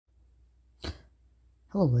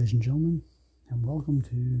Hello, ladies and gentlemen, and welcome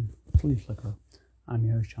to Flea Flicker. I'm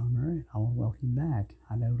your host, John Murray, and I want to welcome you back.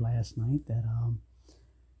 I know last night that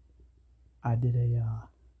I did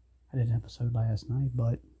an episode last night,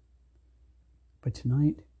 but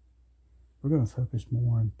tonight we're going to focus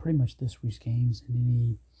more on pretty much this week's games and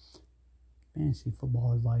any fantasy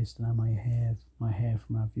football advice that I might have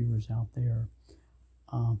for my viewers out there.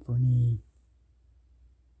 For any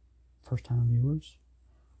first-time viewers,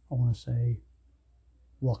 I want to say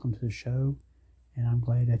welcome to the show, and I'm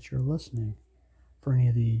glad that you're listening. For any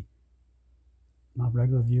of my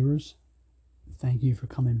regular viewers, thank you for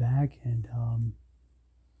coming back, and I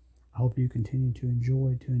hope you continue to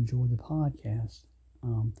enjoy the podcast.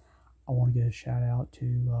 I want to get a shout out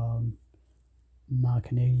to my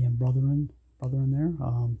Canadian brethren there.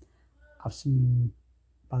 I've seen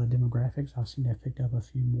by the demographics, I've seen that picked up a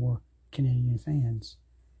few more Canadian fans.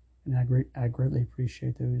 And I greatly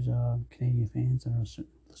appreciate those Canadian fans that are listening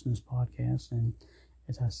to this podcast. And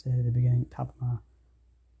as I said at the beginning, top of my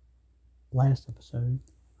last episode,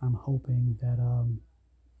 I'm hoping that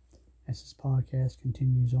as this podcast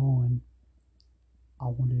continues on, I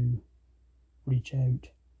want to reach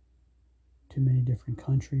out to many different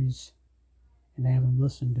countries and have them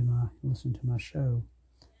listen to my show.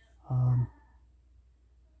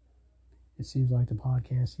 It seems like the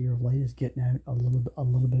podcast here of late is getting out a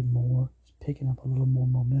little bit more. It's picking up a little more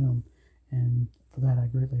momentum, and for that I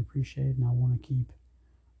greatly appreciate it. And I want to keep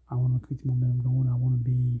the momentum going. I want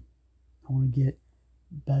to get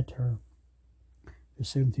better. There's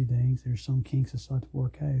certain things. There's some kinks that start to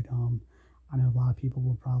work out. I know a lot of people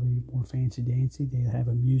will probably more fancy dancy. They have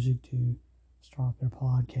a music to start their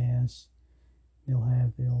podcast.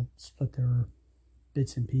 They'll split their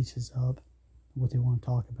bits and pieces up, what they want to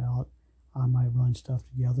talk about. I might run stuff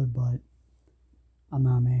together, but I'm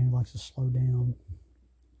not a man who likes to slow down.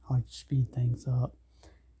 I like to speed things up.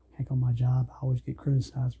 Heck, on my job, I always get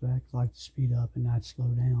criticized for that because I like to speed up and not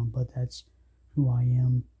slow down, but that's who I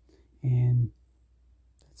am, and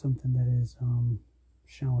that's something that is,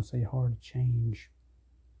 shall I say, hard to change.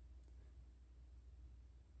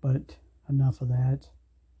 But enough of that.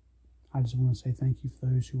 I just want to say thank you for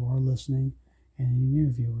those who are listening and any new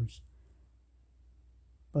viewers.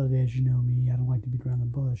 But as you know me, I don't like to beat around the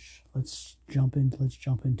bush. Let's jump into things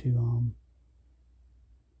right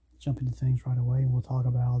away, and we'll talk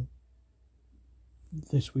about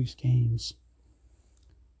this week's games.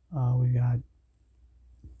 We got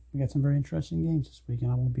some very interesting games this week, and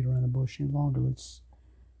I won't beat around the bush any longer. Let's,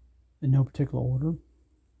 in no particular order,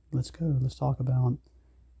 let's go. Let's talk about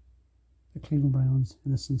the Cleveland Browns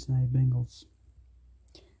and the Cincinnati Bengals.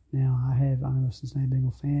 Now, I'm a Cincinnati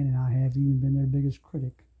Bengal fan, and I have even been their biggest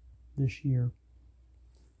critic this year.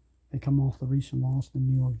 They come off the recent loss to the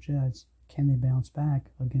New York Jets. Can they bounce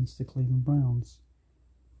back against the Cleveland Browns?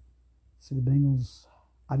 See, the Bengals,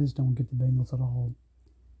 I just don't get the Bengals at all.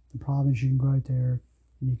 The problem is you can go out there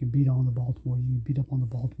and you can beat up on the Baltimore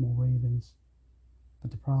Ravens.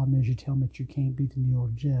 But the problem is you tell me that you can't beat the New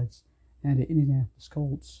York Jets. And the Indianapolis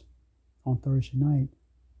Colts on Thursday night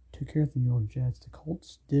took care of the New York Jets. The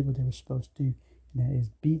Colts did what they were supposed to do, and that is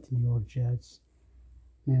beat the New York Jets.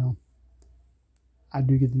 Now, I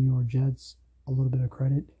do give the New York Jets a little bit of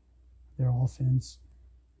credit. Their offense,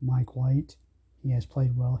 Mike White, he has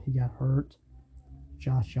played well. He got hurt.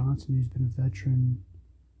 Josh Johnson, who's been a veteran,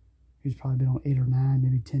 who's probably been on 8 or 9,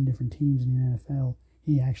 maybe 10 different teams in the NFL,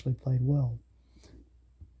 he actually played well.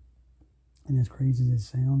 And as crazy as it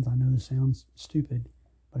sounds, I know this sounds stupid,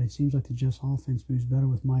 but it seems like the Jets offense moves better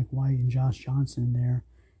with Mike White and Josh Johnson in there.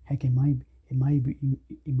 Heck, it might be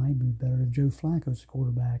better if Joe Flacco's the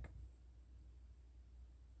quarterback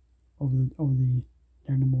over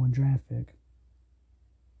their number 1 draft pick.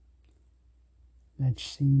 That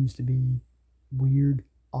seems to be weird,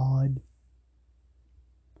 odd,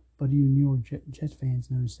 but even New York Jets fans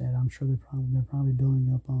notice that. I'm sure they're probably building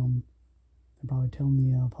up. They're probably telling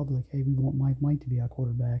the public, "Hey, we want Mike White to be our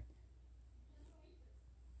quarterback."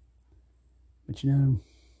 But you know,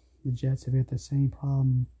 the Jets have got the same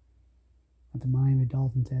problem that the Miami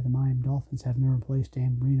Dolphins had. The Miami Dolphins have never replaced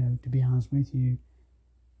Dan Marino. To be honest with you,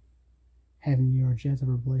 having the New York Jets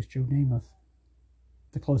ever replaced Joe Namath.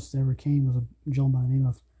 The closest ever came was a gentleman by the name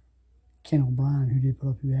of Ken O'Brien, who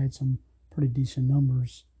had some pretty decent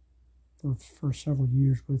numbers for several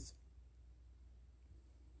years with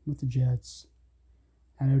the Jets.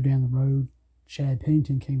 I know down the road, Chad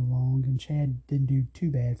Pennington came along, and Chad didn't do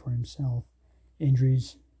too bad for himself.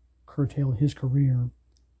 Injuries curtailed his career,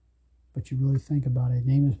 but you really think about it,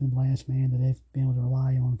 Namath's been the last man that they've been able to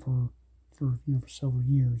rely on for several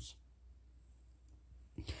years.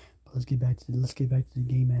 But let's get back to the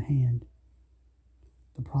game at hand.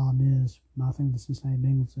 The problem is, my thing with the Cincinnati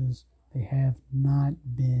Bengals is they have not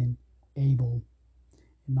been able,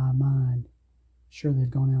 in my mind, sure they've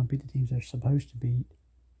gone out and beat the teams they're supposed to beat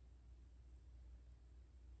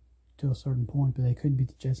to a certain point, but they couldn't beat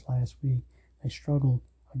the Jets last week. They struggled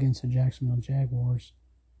against the Jacksonville Jaguars,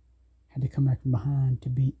 had to come back from behind to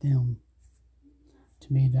beat them.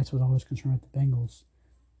 To me, that's what I was concerned with the Bengals.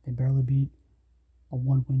 They barely beat a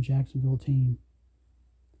one-win Jacksonville team.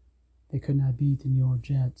 They could not beat the New York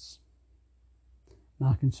Jets.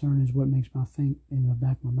 My concern is what makes me think in the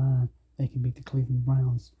back of my mind they can beat the Cleveland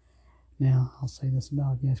Browns. Now, I'll say this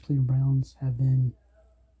about, yes, Cleveland Browns have been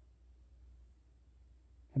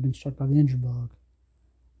struck by the injury bug.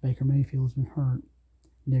 Baker Mayfield has been hurt.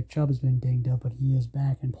 Nick Chubb has been dinged up, but he is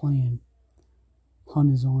back and playing.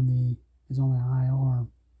 Hunt is on the IR.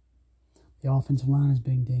 The offensive line is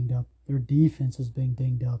being dinged up. Their defense is being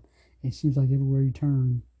dinged up. It seems like everywhere you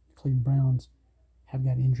turn, the Cleveland Browns have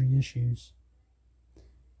got injury issues.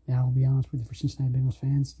 Now, I'll be honest with you, for Cincinnati Bengals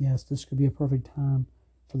fans, yes, this could be a perfect time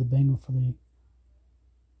for the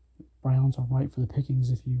Browns are right for the pickings,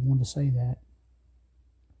 if you want to say that.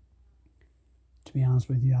 To be honest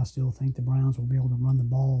with you, I still think the Browns will be able to run the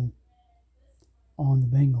ball on the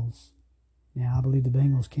Bengals. Now, I believe the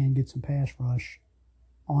Bengals can get some pass rush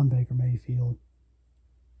on Baker Mayfield.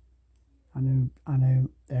 I know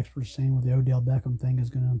the experts are saying with the Odell Beckham thing is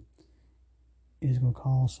gonna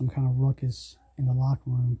cause some kind of ruckus in the locker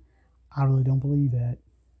room. I really don't believe that.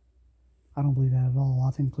 I don't believe that at all.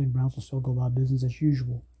 I think the Cleveland Browns will still go about business as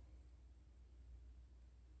usual.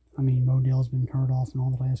 I mean, Odell's been hurt off and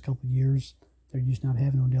on the last couple of years. They're used to not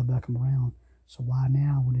having Odell Beckham around. So why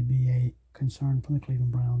now would it be a concern for the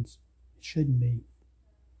Cleveland Browns? It shouldn't be.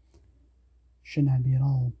 Should not be at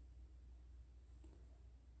all.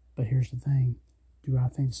 But here's the thing. Do I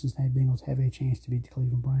think the Cincinnati Bengals have a chance to beat the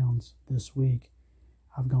Cleveland Browns this week?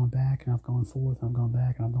 I've gone back and I've gone forth and I've gone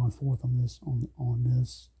back and I've gone forth on this.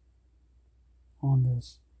 And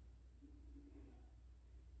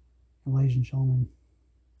ladies and gentlemen,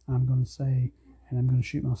 I'm going to say, and I'm going to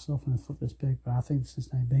shoot myself in the foot this big, but I think the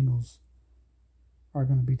Cincinnati Bengals are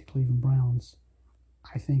going to beat the Cleveland Browns.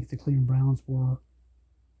 I think the Cleveland Browns were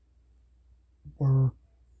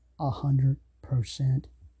 100%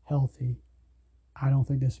 healthy. I don't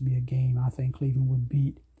think this would be a game. I think Cleveland would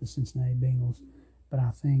beat the Cincinnati Bengals, but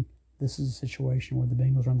I think this is a situation where the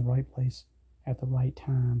Bengals are in the right place at the right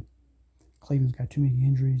time. Cleveland's got too many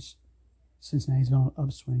injuries. Cincinnati's on an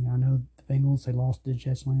upswing. I know the Bengals, they lost to the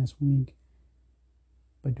Jets last week,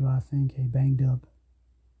 but do I think a banged-up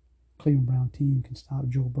Cleveland Brown team can stop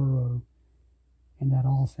Joe Burrow in that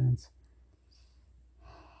offense?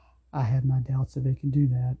 I have my doubts that they can do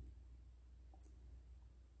that.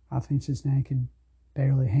 I think Cincinnati could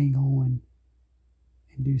barely hang on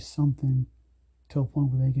and do something to a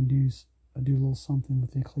point where they can do a little something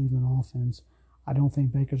with the Cleveland offense. I don't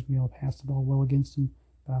think Baker's going to be able to pass the ball well against them,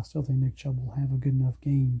 but I still think Nick Chubb will have a good enough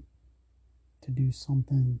game to do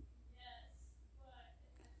something.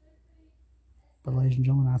 But ladies and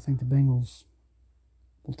gentlemen, I think the Bengals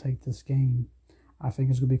will take this game. I think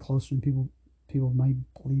it's going to be closer than people might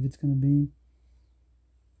believe it's going to be.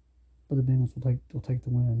 But the Bengals will take the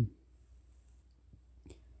win.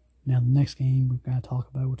 Now the next game we'll talk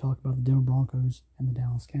about the Denver Broncos and the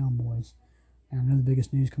Dallas Cowboys. And I know the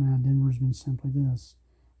biggest news coming out of Denver has been simply this.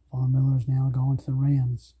 Von Miller is now going to the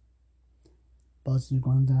Rams. Buzz is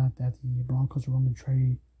going that the Broncos are willing to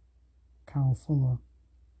trade Kyle Fuller.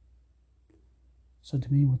 So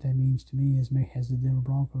to me, what that means to me is, has the Denver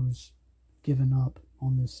Broncos given up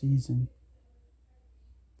on this season?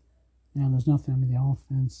 Now, there's nothing, the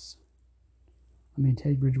offense,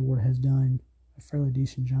 Teddy Bridgewater has done a fairly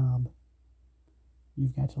decent job.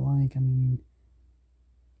 You've got to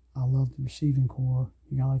I love the receiving core.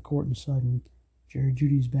 You got like Courtland Sutton, Jerry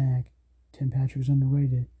Jeudy's back, Tim Patrick's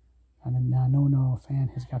underrated. And I know Noah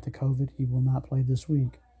Fant has got the COVID. He will not play this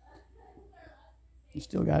week. You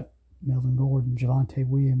still got Melvin Gordon, Javonte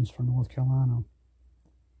Williams from North Carolina.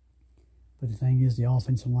 But the thing is, the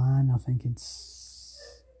offensive line, I think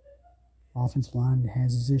offensive line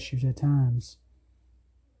has its issues at times.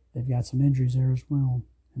 They've got some injuries there as well.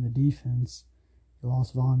 And the defense, they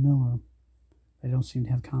lost Von Miller. They don't seem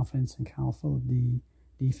to have confidence in Kyle Fuller. The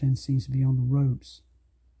defense seems to be on the ropes.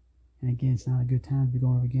 And again, it's not a good time to be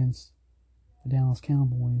going up against the Dallas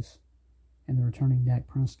Cowboys and the returning Dak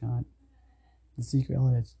Prescott, the Zeke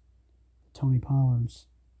Elliott's, the Tony Pollards,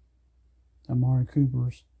 the Amari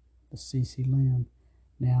Coopers, the CeeDee Lamb.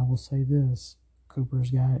 Now, I will say this. Cooper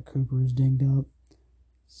is dinged up.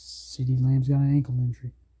 CeeDee Lamb's got an ankle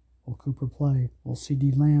injury. Will Cooper play? Will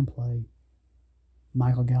CeeDee Lamb play?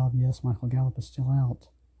 Michael Gallup, yes, Michael Gallup is still out,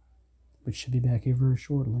 but should be back here very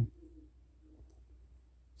shortly.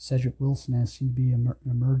 Cedric Wilson has seemed to be an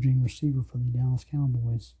emerging receiver for the Dallas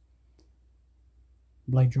Cowboys.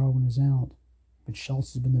 Blake Jarwin is out, but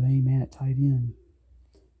Schultz has been the main man at tight end.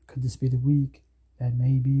 Could this be the week that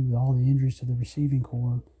maybe with all the injuries to the receiving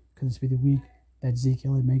core, could this be the week that Zeke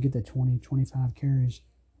Elliott may get that 20, 25 carries?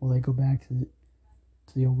 Will they go back to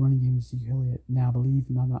the old running game of Zeke Elliott? Now, I believe,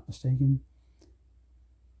 if I'm not mistaken,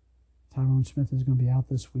 Tyron Smith is going to be out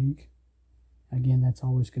this week. Again, that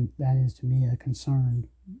is to me a concern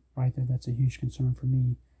right there. That's a huge concern for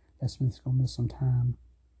me that Smith's going to miss some time.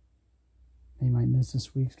 They might miss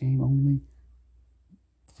this week's game only.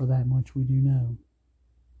 For that much we do know.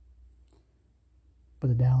 But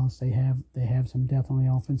the Dallas, they have some depth on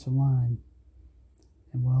the offensive line.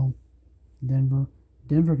 And well, Denver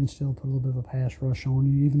can still put a little bit of a pass rush on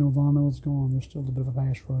you. Even though Von Miller's gone, there's still a bit of a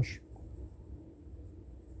pass rush.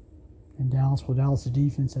 And Dallas'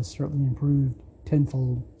 defense has certainly improved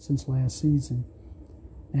tenfold since last season.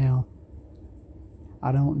 Now,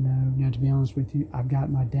 I don't know. Now, to be honest with you, I've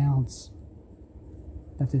got my doubts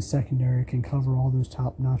that this secondary can cover all those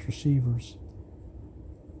top-notch receivers.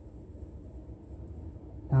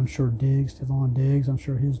 I'm sure Stephon Diggs, I'm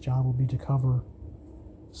sure his job will be to cover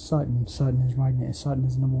Sutton. Sutton is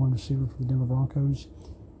the number one receiver for the Denver Broncos.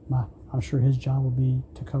 I'm sure his job will be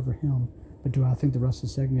to cover him. But do I think the rest of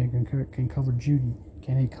the secondary can cover Judy?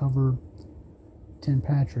 Can he cover Tim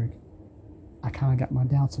Patrick? I kind of got my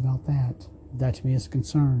doubts about that. That to me is a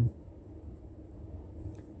concern.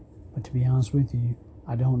 But to be honest with you,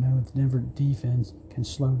 I don't know if the Denver defense can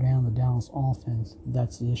slow down the Dallas offense.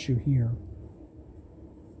 That's the issue here.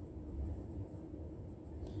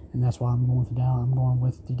 And that's why I'm going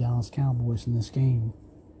with the Dallas Cowboys in this game.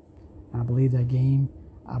 I believe that game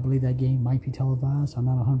might be televised. I'm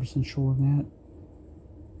not 100% sure of that.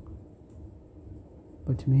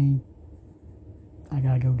 But to me, I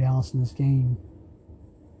got to go Dallas in this game.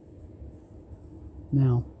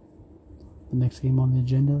 Now, the next game on the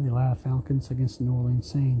agenda, the Atlanta Falcons against the New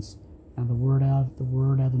Orleans Saints. Now, the word out of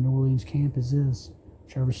the New Orleans camp is this: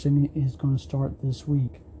 Trevor Siemian is going to start this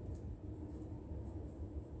week.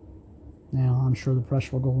 Now, I'm sure the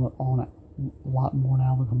pressure will go on a lot more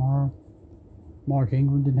now with Kamara. Mark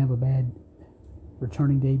Ingram didn't have a bad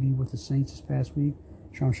returning debut with the Saints this past week.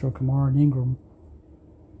 So I'm sure Kamara and Ingram,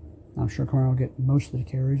 I'm sure Kamara will get most of the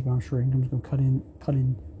carries, but I'm sure Ingram's going to cut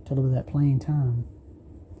in to a little bit of that playing time.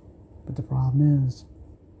 But the problem is,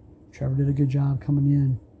 Trevor did a good job coming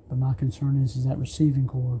in, but my concern is that receiving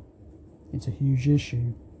core. It's a huge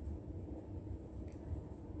issue.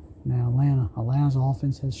 Now, Atlanta's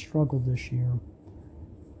offense has struggled this year.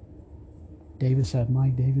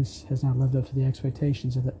 Mike Davis has not lived up to the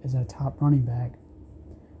expectations as a top running back.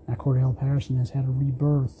 Now, Cordell Patterson has had a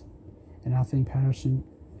rebirth, and I think Patterson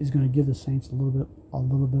is going to give the Saints a little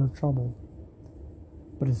bit of trouble.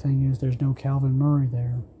 But the thing is, there's no Calvin Murray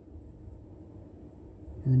there.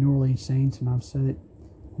 And the New Orleans Saints, and I've said it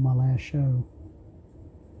on my last show,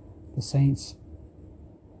 the Saints'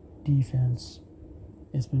 defense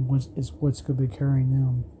is what's going to be carrying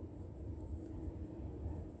them.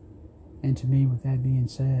 And to me, with that being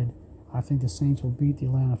said, I think the Saints will beat the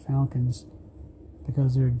Atlanta Falcons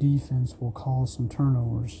because their defense will cause some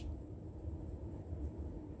turnovers.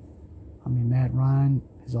 I mean, Matt Ryan,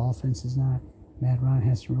 his offense is not. Matt Ryan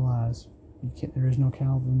has to realize there is no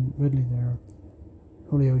Calvin Ridley there.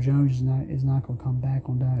 Julio Jones is not going to come back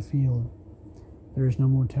on that field. There is no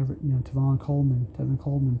more Tevin Coleman.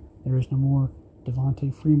 There is no more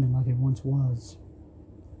Devontae Freeman like it once was.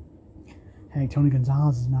 Heck, Tony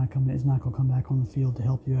Gonzalez is not going to come back on the field to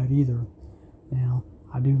help you out either. Now,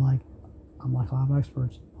 I'm like a lot of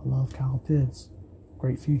experts. I love Kyle Pitts.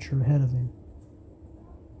 Great future ahead of him.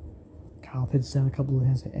 Kyle Pitts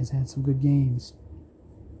has had some good games.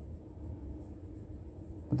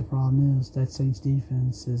 But the problem is that Saints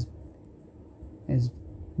defense is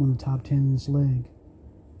one of the top 10 in this league.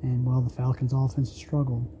 And, well, the Falcons' offense has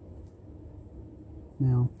struggled.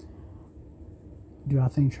 Now, do I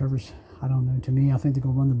think I don't know. To me, I think they're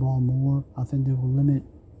going to run the ball more. I think they will limit.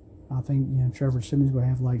 I think, Trevor Siemian's going to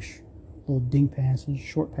have little dink passes,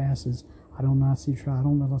 short passes. I don't know if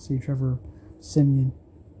I see Trevor Siemian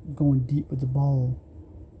going deep with the ball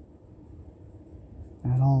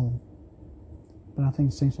at all. But I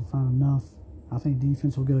think the Saints will find enough. I think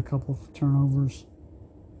defense will get a couple of turnovers.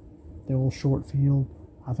 They will short field.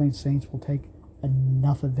 I think the Saints will take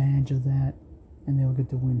enough advantage of that, and they'll get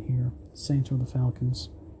the win here. Saints or the Falcons.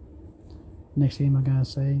 Next game I gotta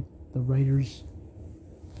say, the Vegas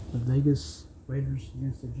Raiders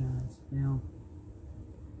against the Giants. Now,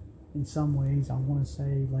 in some ways, I want to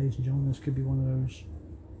say, ladies and gentlemen, this could be one of those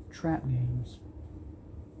trap games.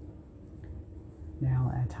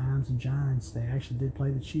 Now, at times, the Giants, they actually did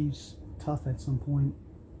play the Chiefs tough at some point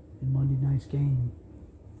in Monday night's game.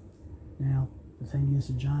 Now, the thing is,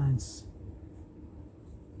 the Giants,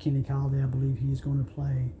 Kenny Golladay, I believe he is going to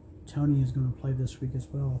play. Tony is going to play this week as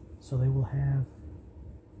well. So they will have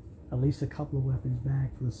at least a couple of weapons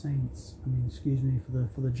back for the Saints.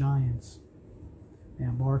 For the Giants.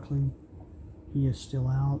 Now, Barkley, he is still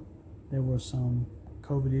out. There were some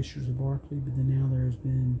COVID issues with Barkley, but then now there's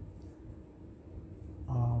been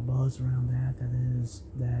buzz around that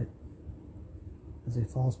as a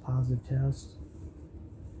false positive test.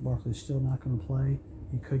 Barkley's still not going to play.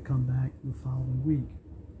 He could come back the following week.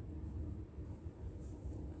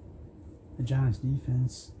 The Giants'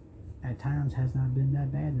 defense at times has not been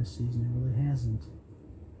that bad this season. It really hasn't.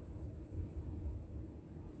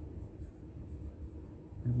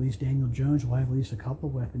 At least Daniel Jones will have at least a couple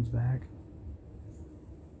of weapons back.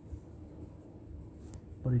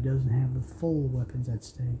 But he doesn't have the full weapons at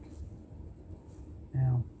stake.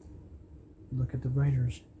 Now, look at the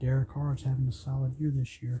Raiders. Derek Carr is having a solid year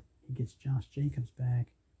this year. He gets Josh Jacobs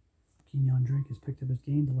back. Kenyon Drake has picked up his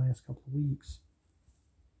game the last couple of weeks.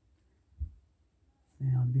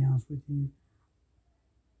 Now, to be honest with you,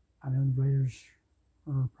 I know the Raiders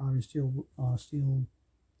are probably still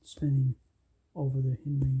spinning over the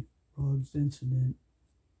Henry Ruggs incident.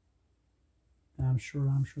 And I'm sure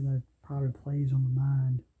that probably plays on the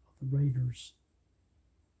mind of the Raiders.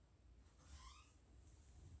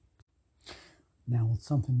 Now, with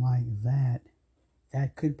something like that,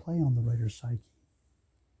 that could play on the Raiders' psyche.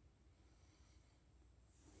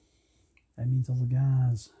 That means all the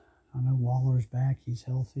guys, I know Waller's back, he's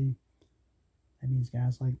healthy. That means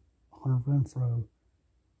guys like Hunter Renfrow,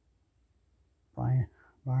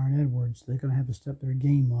 Byron Edwards, they're going to have to step their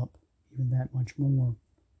game up even that much more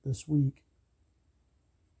this week.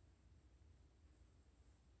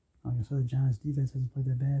 Like I said, the Giants' defense hasn't played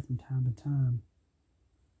that bad from time to time.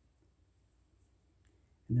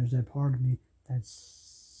 And there's that part of me, that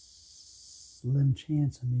slim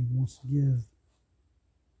chance of me wants to give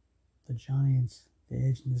the Giants the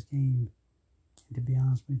edge in this game. And to be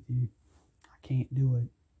honest with you, I can't do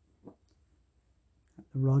it.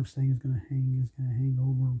 The Ruggs thing is going to hang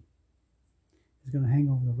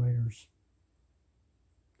over the Raiders.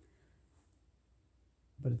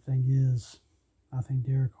 But the thing is, I think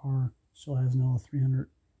Derek Carr still has another 300.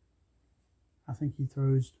 I think he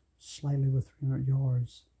throws slightly with 300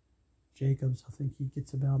 yards. Jacobs, I think he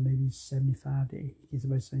gets about maybe 75 to 80. He gets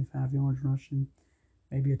about 75 yards rushing,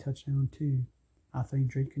 maybe a touchdown too. I think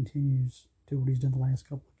Drake continues to what he's done the last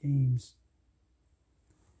couple of games.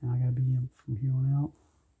 And I got to be him from here on out.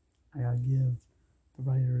 I got to give the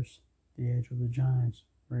Raiders the edge of the Giants.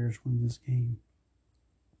 Raiders win this game.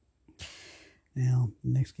 Now, the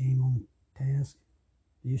next game on the task,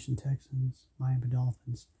 the Houston Texans, Miami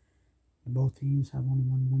Dolphins. Both teams have only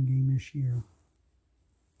won one game this year.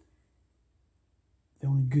 The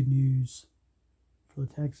only good news for the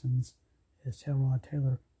Texans is Tyrod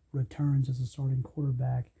Taylor returns as a starting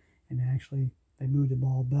quarterback, and actually they move the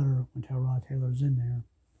ball better when Tyrod Taylor's in there.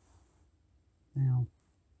 Now,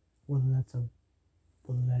 whether that's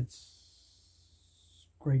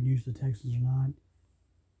great news for the Texans or not,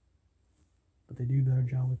 but they do a better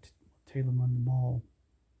job with Taylor running the ball.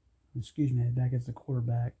 Back as the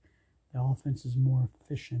quarterback. The offense is more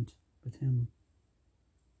efficient with him.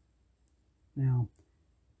 Now,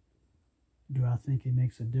 do I think it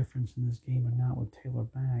makes a difference in this game or not with Taylor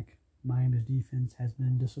back? Miami's defense has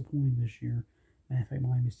been disappointing this year. Matter of fact,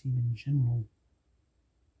 Miami's team in general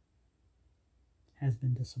has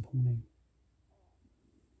been disappointing.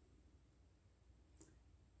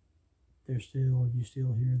 You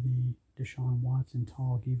still hear the Deshaun Watson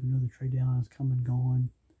talk, even though the trade deadline has come and gone.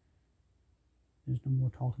 There's no more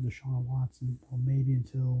talk of Deshaun Watson, or maybe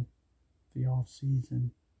until the off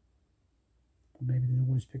season, or maybe the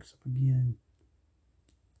noise picks up again.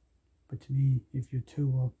 But to me, if you're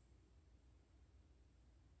Tua,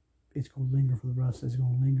 it's going to linger for the rest. It's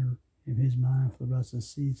going to linger in his mind for the rest of the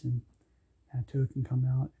season. And Tua can come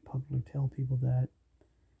out and publicly tell people that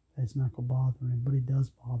it's not going to bother him, but it does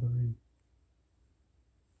bother him.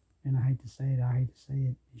 And I hate to say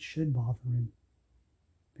it, it should bother him.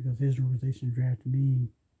 Because his organization drafted me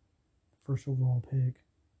the first overall pick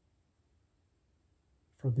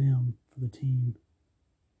for them, for the team.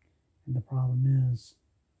 And the problem is,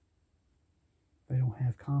 they don't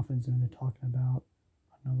have confidence in. They're talking about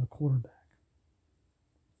another quarterback.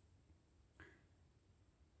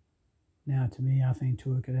 Now, to me, I think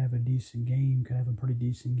Tua could have a decent game, could have a pretty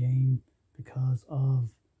decent game because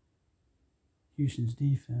of Houston's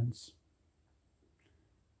defense.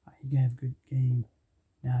 He can have a good game.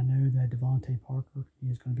 Now, I know that Devontae Parker, he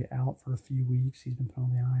is going to be out for a few weeks. He's been put on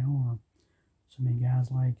the IR. So, I mean, guys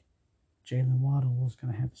like Jalen Waddle is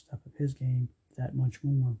going to have to step up his game that much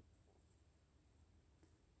more.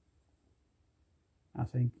 I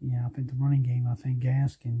think the running game, I think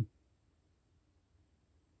Gaskin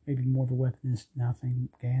maybe more of a weapon. And I think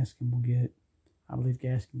Gaskin will get, I believe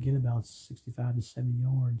Gaskin will get about 65 to 70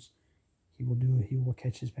 yards. He will do it. He will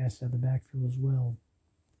catch his passes out of the backfield as well.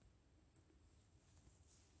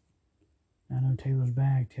 I know Taylor's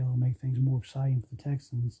back. Taylor will make things more exciting for the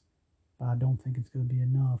Texans, but I don't think it's going to be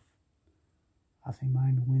enough. I think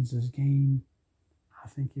Miami wins this game. I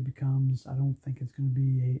think it becomes, I don't think it's going to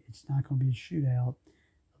be it's not going to be a shootout.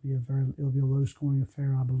 It'll be a low scoring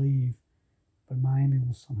affair, I believe. But Miami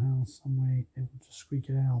will somehow, some way, they will just squeak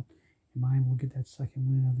it out. And Miami will get that second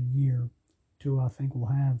win of the year. Tua, I think, will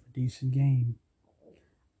have a decent game.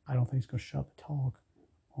 I don't think it's going to shut the talk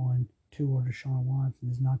on Tua or Deshaun Watson.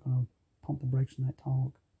 It's not going to pump the brakes on that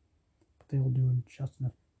talk. But they will do it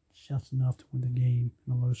just enough to win the game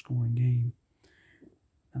in a low-scoring game.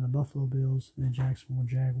 Now, the Buffalo Bills and the Jacksonville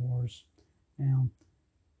Jaguars. Now,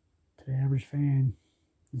 to the average fan,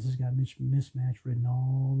 this has got mismatch written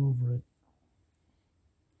all over it.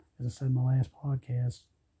 As I said in my last podcast,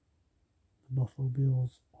 the Buffalo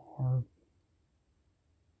Bills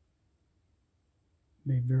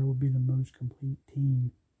may very well be the most complete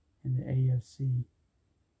team in the AFC,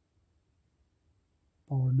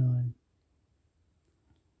 bar none.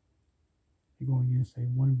 They're going against a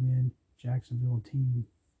one-win Jacksonville team.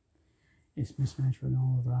 It's mismatched written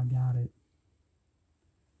all over. I got it.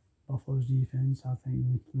 Buffalo's defense, I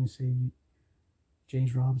think, let me see,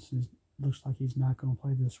 James Robinson looks like he's not going to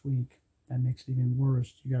play this week. That makes it even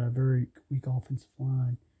worse. You got a very weak offensive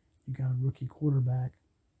line. You got a rookie quarterback.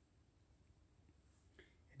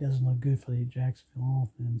 It doesn't look good for the Jacksonville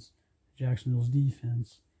offense, Jacksonville's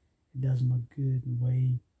defense. It doesn't look good the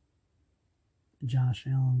way Josh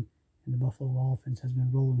Allen and the Buffalo offense has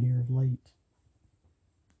been rolling here of late.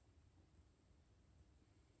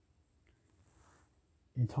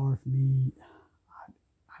 It's hard for me.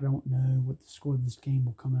 I don't know what the score of this game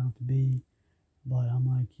will come out to be, but I'm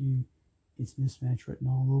like you. It's mismatch written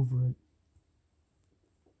all over it.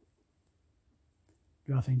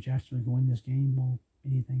 Do I think Jacksonville can win this game? Well,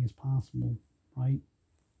 anything is possible, right?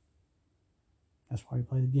 That's why we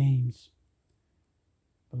play the games.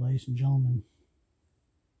 But ladies and gentlemen,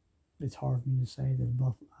 it's hard for me to say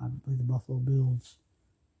that I believe the Buffalo Bills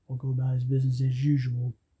will go about his business as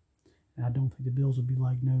usual. And I don't think the Bills will be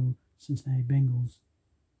like no Cincinnati Bengals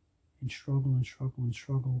and struggle,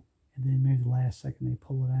 and then maybe the last second they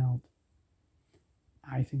pull it out.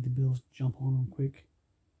 I think the Bills jump on them quick,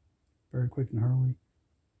 very quick and early.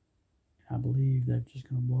 And I believe they're just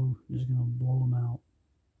gonna blow them out.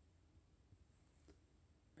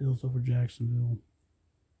 Bills over Jacksonville.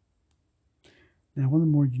 Now, one of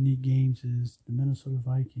the more unique games is the Minnesota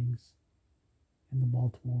Vikings and the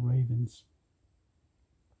Baltimore Ravens.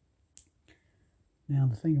 Now,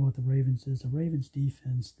 the thing about the Ravens is the Ravens'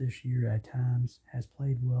 defense this year at times has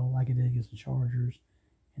played well, like it did against the Chargers,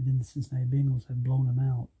 and then the Cincinnati Bengals have blown them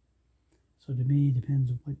out. So to me, it depends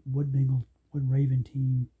on what Raven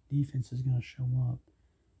team defense is going to show up.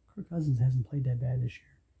 Kirk Cousins hasn't played that bad this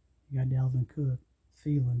year. You got Dalvin Cook,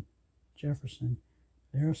 Thielen, Jefferson.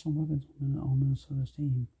 There are some weapons on Minnesota's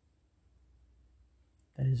team.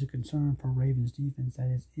 That is a concern for Ravens' defense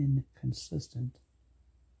that is inconsistent.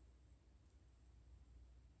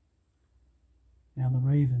 Now the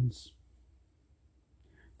Ravens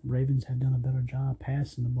have done a better job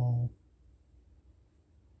passing the ball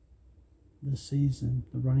this season.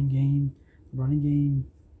 The running game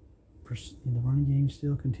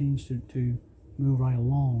still continues to move right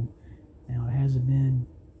along. Now it hasn't been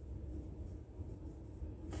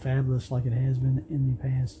fabulous like it has been in the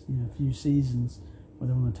past few seasons, where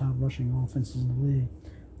they're one of the top rushing offenses in the league.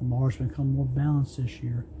 Lamar's become more balanced this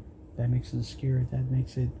year. That makes it scary. That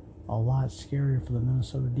makes it a lot scarier for the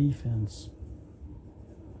Minnesota defense.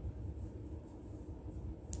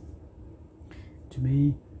 To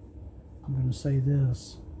me, I'm going to say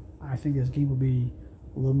this. I think this game will be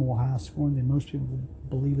a little more high scoring than most people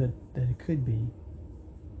believe that it could be.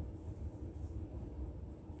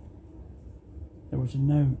 There was a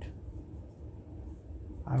note.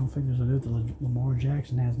 I don't think there's a note that Lamar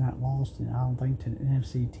Jackson has not lost, and I don't think to an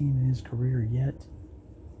NFC team in his career yet.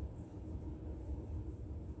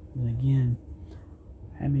 And again,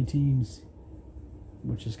 how many teams,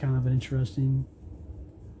 which is kind of an interesting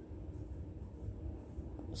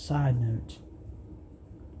side note.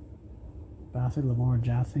 But I think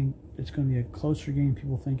I think it's going to be a closer game than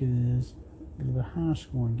people think it is. A little bit higher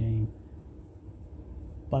scoring game.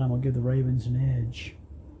 But I'm going to give the Ravens an edge.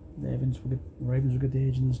 The Ravens will get the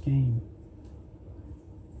edge in this game.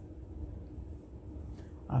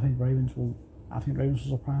 I think Ravens will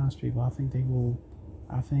surprise people. I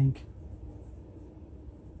think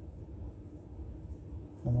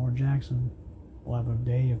Lamar Jackson will have a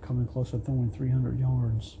day of coming close to throwing 300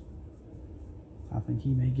 yards. I think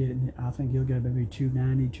he'll get maybe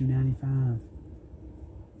 290, 295.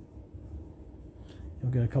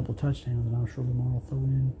 He'll get a couple touchdowns, and I'm sure Lamar will throw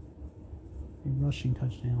in a rushing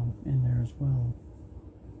touchdown in there as well.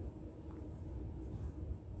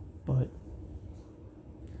 But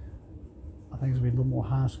I think it's going to be a little more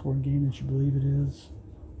high-scoring game than you believe it is.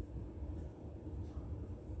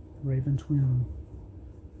 The Ravens win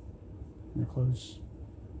in a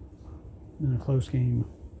close game.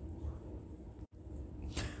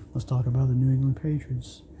 Let's talk about the New England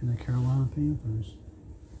Patriots and the Carolina Panthers.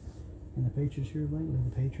 And the Patriots here lately,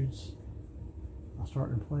 the Patriots are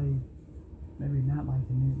starting to play maybe not like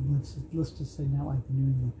let's just say not like the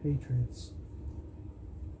New England Patriots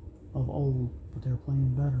of old, but they're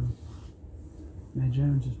playing better. Matt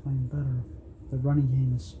Jones is playing better. The running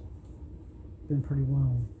game has been pretty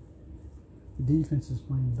well. The defense is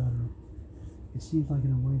playing better. It seems like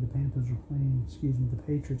in a way the Patriots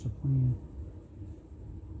are playing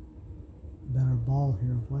better ball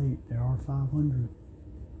here of late. They are 500.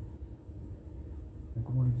 They're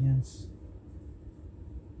going against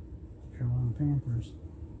the Carolina Panthers.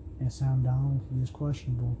 And Sam Donald, he is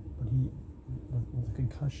questionable, but with a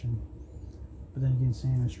concussion. But then again,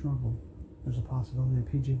 Sam has struggled. There's a possibility that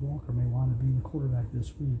P.J. Walker may want to be the quarterback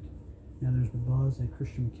this week. Now there's the buzz that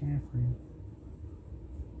Christian McCaffrey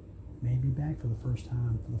may be back for the first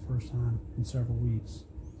time in several weeks,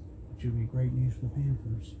 which would be great news for the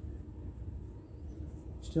Panthers.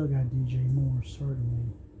 Still got DJ Moore,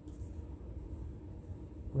 certainly.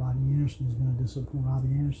 Robbie Anderson's been a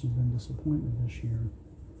disappointment this year.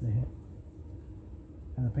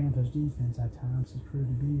 And the Panthers defense at times has proved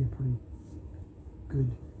to be a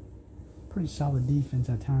pretty solid defense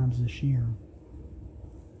at times this year.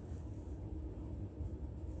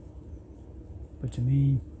 But to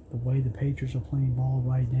me, the way the Patriots are playing ball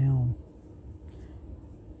right now,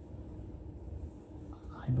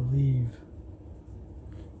 I believe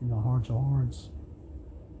in the hearts of hearts,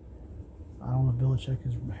 I don't know if Belichick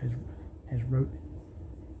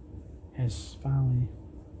has finally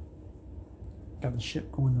got the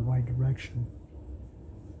ship going the right direction.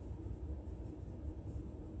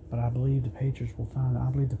 But I believe the Patriots will end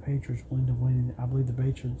up winning. I believe the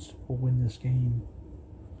Patriots will win this game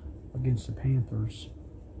against the Panthers.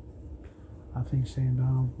 I think Sam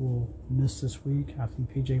Donald will miss this week. I think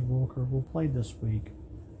P.J. Walker will play this week.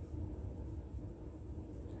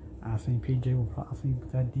 I think the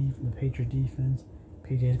Patriots defense,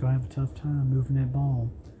 PJ is going to have a tough time moving that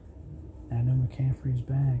ball. And I know McCaffrey's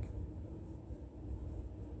back.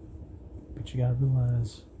 But you got to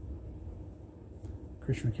realize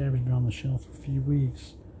Christian McCaffrey's been on the shelf for a few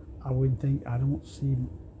weeks. I don't see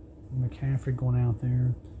McCaffrey going out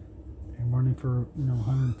there and running for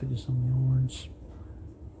 150 some yards.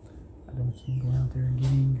 I don't see him going out there and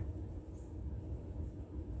getting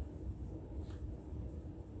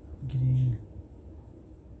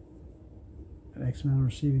an X amount of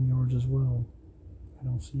receiving yards as well. I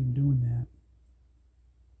don't see him doing that.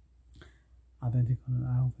 I don't think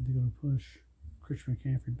they're going to push Christian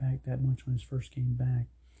McCaffrey back that much on his first game back.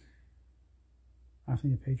 I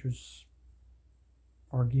think the Patriots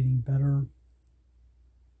are getting better.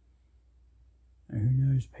 And who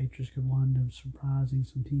knows, Patriots could wind up surprising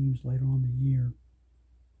some teams later on in the year.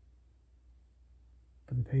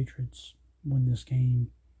 But the Patriots win this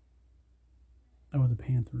game over the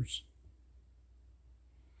Panthers.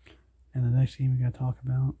 And the next game we got to talk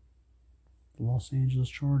about, the Los Angeles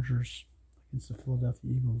Chargers against the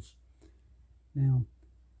Philadelphia Eagles. Now,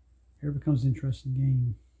 here it becomes an interesting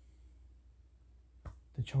game.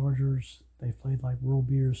 The Chargers, they played like world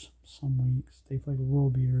beaters some weeks. They played like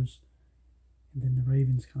world beaters. And then the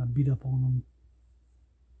Ravens kind of beat up on them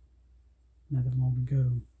not that long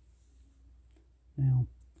ago. Now,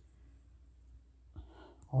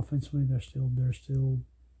 offensively, they're still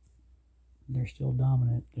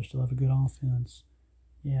dominant. They still have a good offense.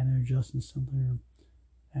 Yeah, I know Justin's still there.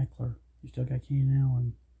 Eckler. You still got Keenan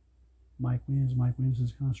Allen. Mike Williams. Mike Williams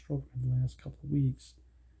has kind of struggled in the last couple of weeks.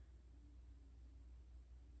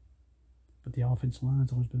 But the offensive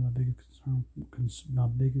line's always been my biggest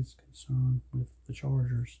concern with the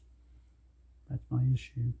Chargers. That's my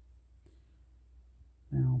issue.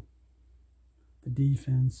 Now, the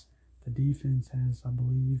defense, The defense has, I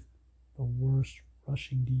believe, the worst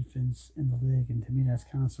rushing defense in the league, and to me that's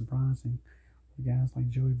kind of surprising with guys like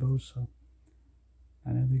Joey Bosa.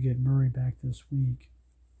 I know they get Murray back this week,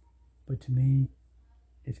 but to me,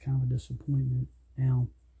 it's kind of a disappointment. Now,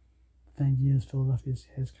 the thing is, Philadelphia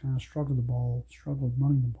has kind of struggled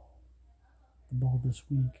running the ball this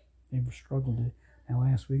week. They've struggled it. Now,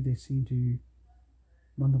 last week they seemed to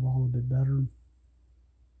run the ball a bit better.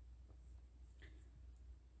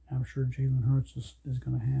 I'm sure Jalen Hurts is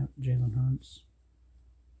going to have Jalen Hurts.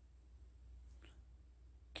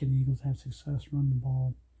 Can the Eagles have success running the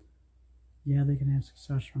ball? Yeah, they can have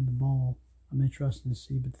success running the ball. I'm interested to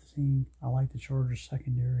see, but the thing, I like the Chargers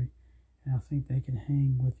secondary, and I think they can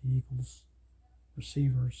hang with the Eagles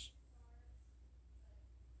receivers.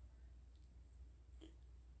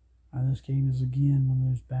 This game is again one of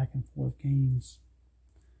those back and forth games.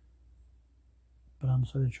 But I'm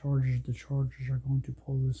saying the Chargers are going to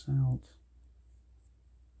pull this out.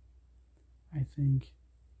 I think,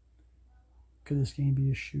 could this game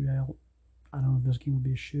be a shootout? I don't know if this game will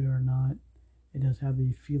be a shootout or not. It does have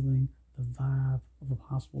the feeling, the vibe of a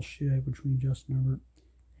possible shootout between Justin Herbert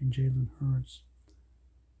and Jalen Hurts.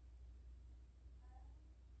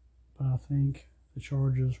 But I think the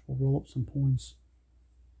Chargers will roll up some points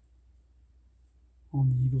on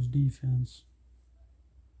the Eagles' defense.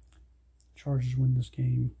 Chargers win this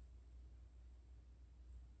game.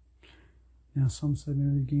 Now, some said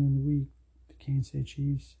maybe the game of the week, the Kansas City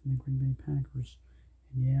Chiefs and the Green Bay Packers.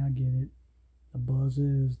 And yeah, I get it. The buzz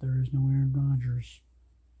is there is no Aaron Rodgers.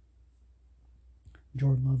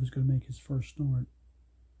 Jordan Love is going to make his first start.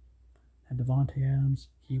 And Devontae Adams,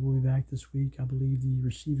 he will be back this week. I believe the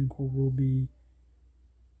receiving corps will be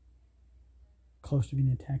close to being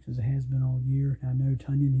attacked as it has been all year. I know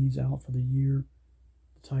Tunyon, he's out for the year,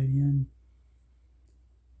 the tight end.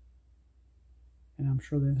 And I'm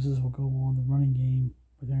sure the emphasis will go on the running game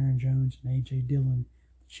with Aaron Jones and A.J. Dillon.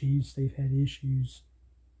 The Chiefs, they've had issues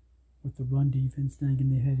with the run defense. Then again,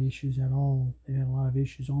 they've had issues at all. They've had a lot of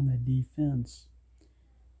issues on that defense.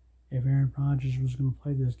 If Aaron Rodgers was going to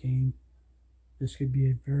play this game, this could be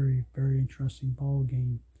a very, very interesting ball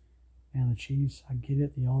game. Now the Chiefs, I get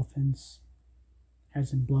it. The offense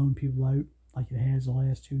hasn't blown people out like it has the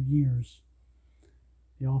last 2 years.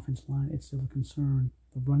 The offense line, it's still a concern.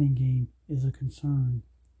 The running game is a concern.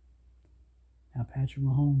 Now Patrick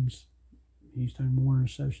Mahomes, he's done more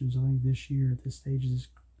interceptions, I think, this year at this stage of his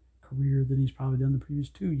career than he's probably done the previous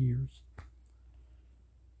 2 years.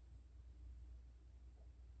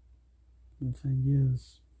 The thing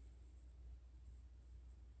is,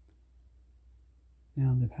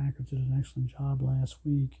 now the Packers did an excellent job last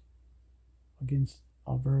week against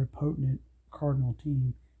a very potent Cardinal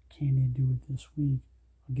team. Can they do it this week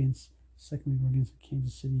against the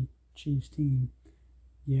Kansas City Chiefs team?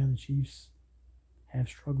 Yeah, the Chiefs have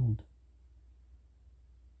struggled.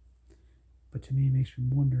 But to me, it makes me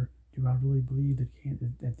wonder, do I really believe that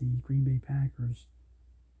the Green Bay Packers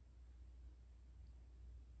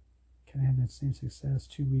can have that same success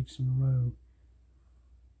 2 weeks in a row?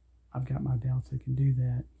 I've got my doubts they can do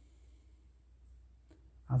that.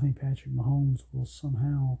 I think Patrick Mahomes will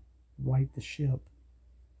somehow right the ship.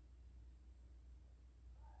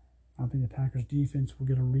 I think the Packers defense will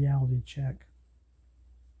get a reality check.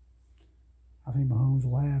 I think Mahomes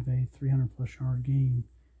will have a 300-plus yard game.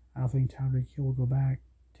 I think Tyreek Hill will go back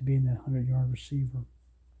to being that 100-yard receiver.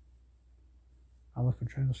 I look for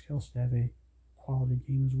Travis Kelce to have a quality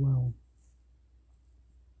game as well.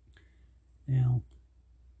 Now,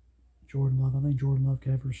 I think Jordan Love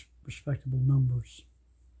could have respectable numbers.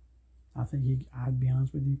 I'd be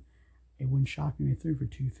honest with you, it wouldn't shock me if he threw for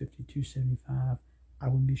 250, 275. I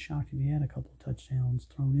wouldn't be shocked if he had a couple of touchdowns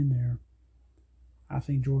thrown in there. I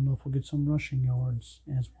think Jordan Love will get some rushing yards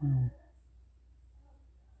as well.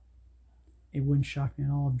 It wouldn't shock me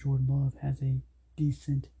at all if Jordan Love has a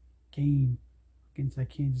decent game against that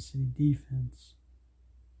Kansas City defense.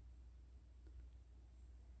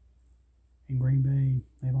 In Green Bay,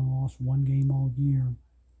 they've only lost one game all year.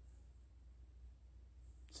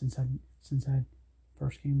 Since the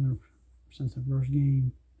first game,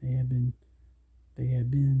 they have been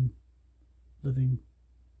living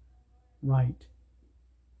right.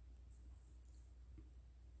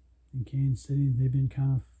 In Kansas City, they've been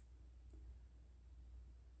kind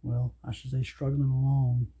of, struggling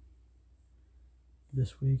along.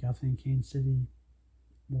 This week, I think Kansas City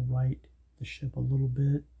will right the ship a little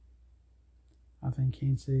bit. I think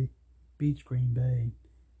Kansas City beats Green Bay.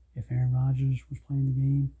 If Aaron Rodgers was playing the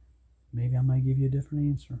game, maybe I might give you a different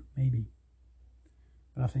answer. Maybe.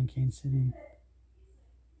 But I think Kansas City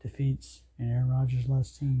defeats an Aaron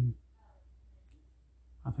Rodgers-less team.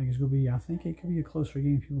 I think it's going to be. I think it could be a closer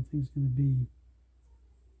game than people think it's going to be.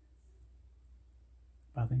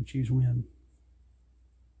 But I think Chiefs win.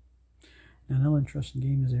 Now, another interesting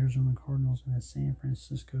game is Arizona Cardinals and the San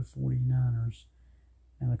Francisco 49ers.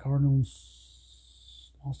 Now, the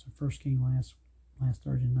Cardinals lost their first game last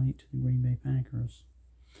Thursday night to the Green Bay Packers.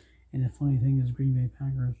 And the funny thing is, Green Bay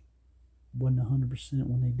Packers wasn't 100%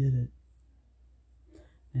 when they did it.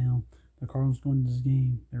 Now, the Cardinals going into this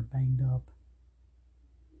game, they're banged up.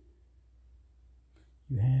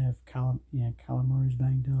 You have Kyler Murray's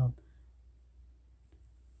banged up.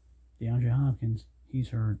 DeAndre Hopkins, he's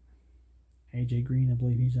hurt. AJ Green, I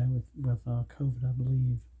believe he's out with COVID, I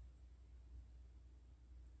believe.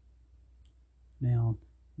 Now,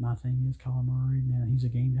 my thing is Kyler Murray. Now, he's a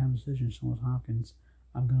game time decision, so is Hopkins.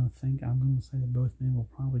 I'm going to say that both men will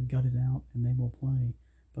probably gut it out and they will play,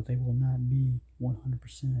 but they will not be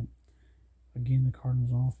 100%. Again, the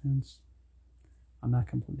Cardinals offense, I'm not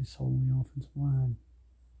completely sold on the offensive line.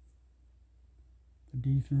 The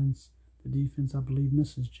defense, I believe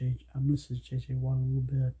misses J.J. Watt a little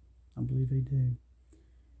bit. I believe they do.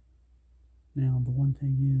 Now, the one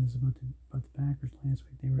thing is about the Packers last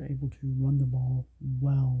week, they were able to run the ball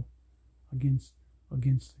well against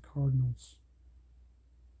the Cardinals.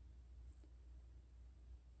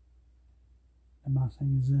 And my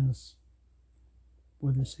thing is this: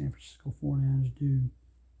 what the San Francisco 49ers do,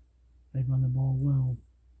 they run the ball well.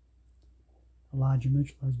 Elijah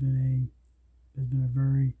Mitchell has been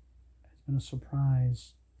a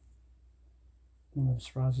surprise. One of the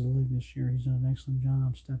surprises of the league this year. He's done an excellent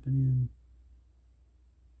job stepping in.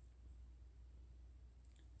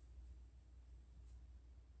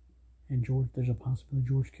 And there's a possibility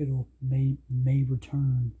George Kittle may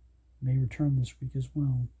return this week as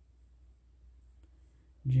well.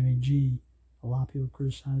 Jimmy G. A lot of people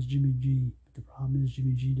criticize Jimmy G, but the problem is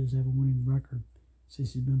Jimmy G does have a winning record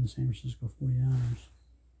since he's been in the San Francisco 49ers.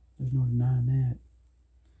 There's no denying that.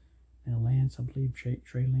 Now Lance, I believe Trey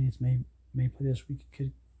Lance may play this week.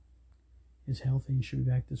 Is healthy and should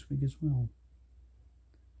be back this week as well.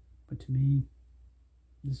 But to me,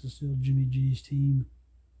 this is still Jimmy G's team.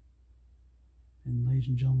 And ladies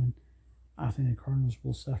and gentlemen, I think the Cardinals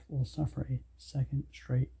will suffer a second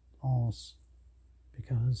straight loss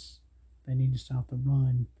because they need to stop the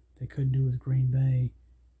run. They couldn't do it with Green Bay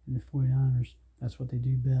and the 49ers. That's what they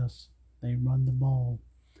do best. They run the ball.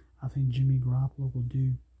 I think Jimmy Garoppolo will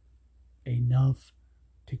do enough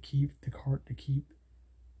to keep the Cardinal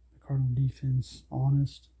defense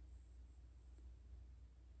honest.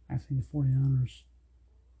 I think the 49ers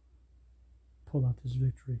pull out this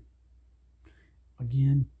victory.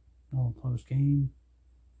 Again, another close game.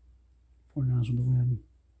 49ers with the win.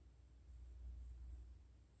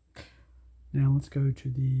 Now let's go to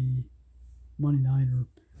the Monday Nighter,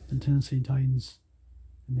 the Tennessee Titans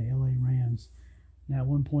and the LA Rams. Now at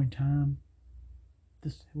one point in time,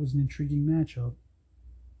 this was an intriguing matchup.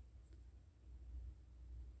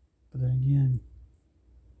 But then again,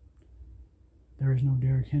 there is no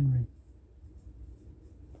Derrick Henry.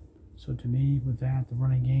 So to me, with that, the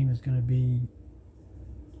running game is going to be,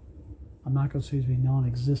 I'm not going to say it's going to be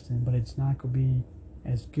non-existent, but it's not going to be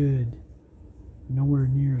as good, nowhere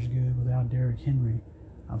near as good without Derrick Henry.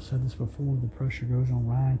 I've said this before, the pressure goes on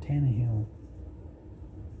Ryan Tannehill.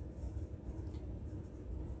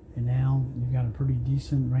 And now you've got a pretty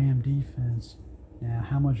decent Ram defense. Now,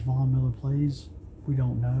 how much Von Miller plays, we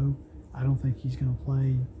don't know. I don't think he's going to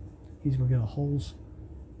play. He's going to get a whole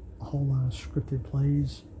lot of scripted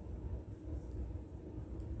plays.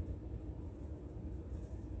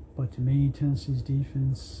 But to me, Tennessee's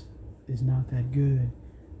defense is not that good.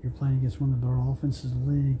 You're playing against one of the better offenses in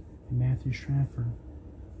the league, in Matthew Stafford.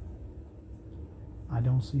 I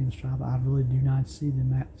don't see him stop. I really do not see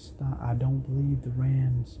them stop. I don't believe the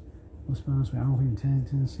Rams. Let's be honest with you, I don't think the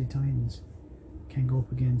Tennessee Titans can go up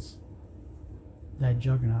against that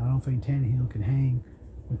juggernaut. I don't think Tannehill can hang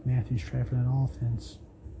with Matthew Stafford in that offense.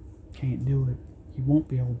 Can't do it. He won't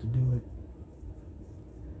be able to do it.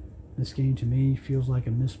 This game to me feels like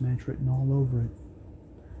a mismatch written all over it.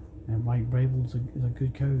 And Mike Vrabel is a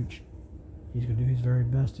good coach. He's going to do his very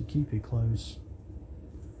best to keep it close.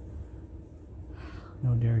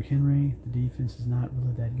 No Derrick Henry. The defense is not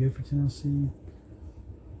really that good for Tennessee.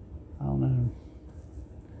 I don't know.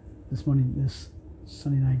 This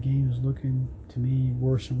Sunday night game is looking to me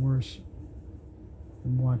worse and worse. The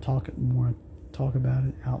more I talk about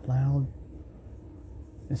it out loud,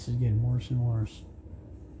 this is getting worse and worse.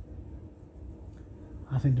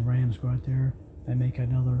 I think the Rams go out there. They make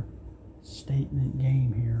another statement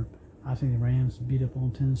game here. I think the Rams beat up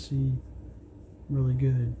on Tennessee really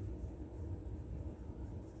good.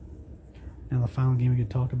 Now the final game we could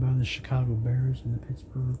talk about is the Chicago Bears and the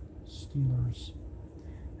Pittsburgh Steelers.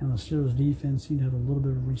 Now the Steelers defense seemed to have a little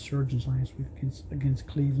bit of a resurgence last week against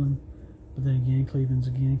Cleveland, but then again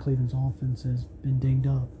Cleveland's offense has been dinged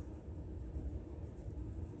up.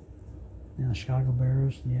 Now the Chicago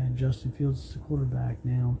Bears, Justin Fields is the quarterback.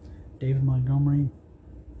 Now David Montgomery,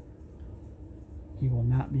 he will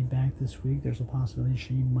not be back this week. There's a possibility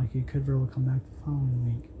he could very well come back the following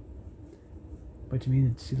week. But to me,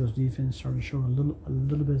 the Steelers defense started to show a little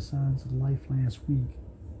bit of signs of life last week.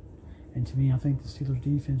 And to me, I think the Steelers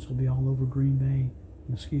defense will be all over Green Bay.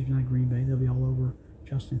 Excuse me, not Green Bay. They'll be all over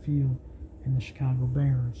Justin Field and the Chicago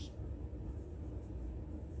Bears.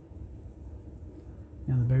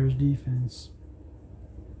 Now the Bears defense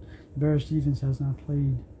has not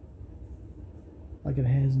played like it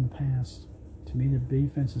has in the past. To me, the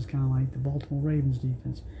defense is kind of like the Baltimore Ravens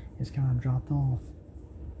defense. It's kind of dropped off.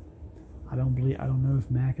 I don't know if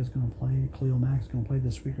Mack is going to play. Khalil Mack is going to play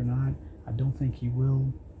this week or not. I don't think he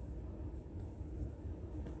will.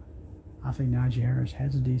 I think Najee Harris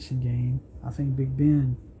has a decent game. I think Big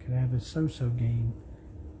Ben could have a so-so game.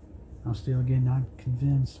 I'm still, again, not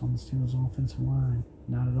convinced on the Steelers' offensive line.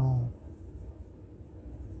 Not at all.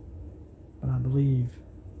 But I believe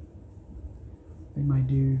they might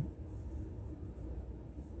do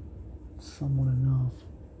somewhat enough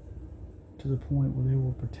to the point where they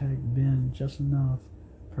will protect Ben just enough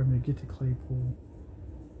for him to get to Claypool,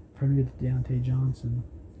 for him to get to Deontay Johnson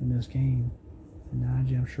in this game. And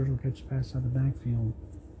Najee, I'm sure, will catch a pass out of the backfield.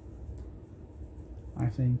 I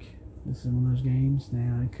think this is one of those games.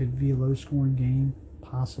 Now, it could be a low-scoring game,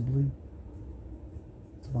 possibly.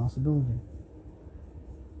 It's a possibility.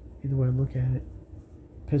 Either way I look at it,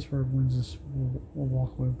 Pittsburgh wins this. We'll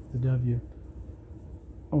walk away with the W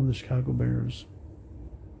over the Chicago Bears.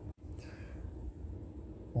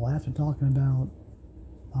 Well, after talking about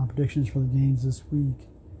my predictions for the games this week,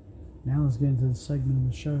 now let's get into the segment of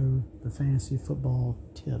the show, the fantasy football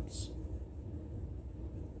tips.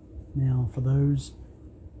 Now, for those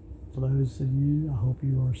of you, I hope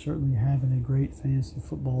you are certainly having a great fantasy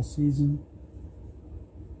football season.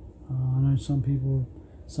 I know some people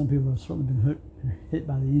have certainly been hit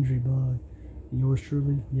by the injury bug. And yours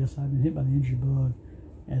truly, yes, I've been hit by the injury bug.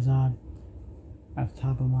 As at the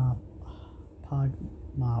top of my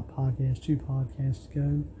podcast, 2 podcasts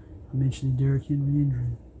ago, I mentioned the Derrick Henry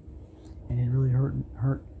injury, and it really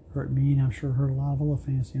hurt me, and I'm sure hurt a lot of other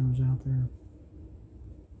fantasy owners out there.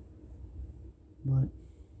 But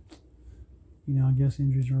I guess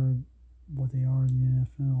injuries are what they are in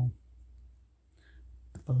the NFL.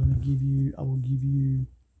 But I will give you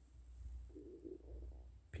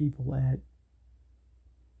people at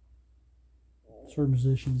certain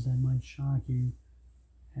positions that might shock you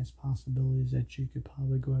as possibilities that you could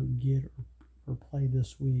probably go out and get or play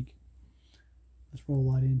this week. Let's roll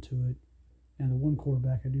right into it. And the one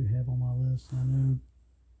quarterback I do have on my list, and I know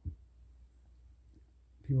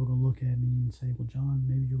people are going to look at me and say, well, John,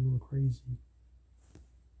 maybe you're a little crazy.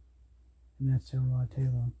 And that's Tyrod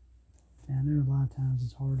Taylor. And I know a lot of times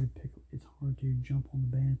it's hard to jump on the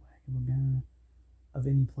bandwagon of a guy, of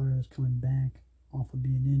any player that's coming back off of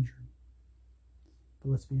being injured. But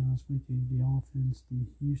let's be honest with you, the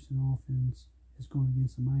Houston offense is going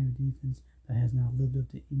against the Miami defense that has not lived up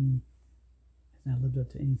to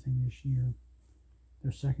anything this year.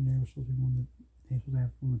 Their secondary was supposed to be one of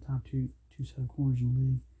the top two set of corners in the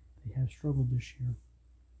league. They have struggled this year.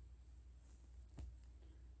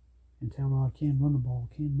 And Tyrod can run the ball,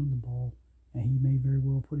 and he may very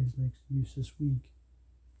well put his legs to use this week.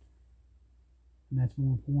 And that's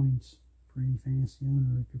more points for any fantasy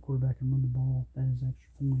owner. If your quarterback can run the ball, that is extra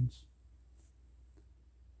points.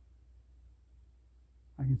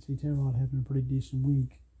 I can see Tyrod having a pretty decent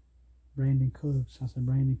week. Brandon Cooks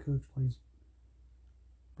plays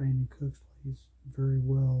very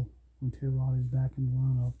well when Tyrod is back in the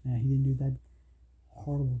lineup. Now, he didn't do that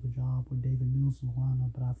horrible of a job with David Mills in the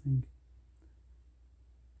lineup, but I think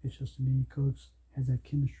it's just, to me, Cooks has that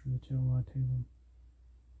chemistry with Tyrod Taylor.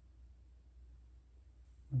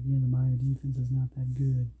 Again, the Miami defense is not that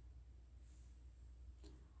good.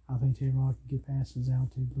 I think Tyrod can get passes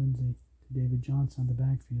out to Lindsay, to David Johnson in the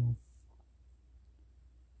backfield.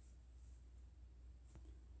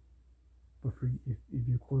 But if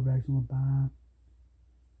your quarterback's on the bye,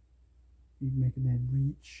 you're making a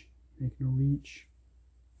reach,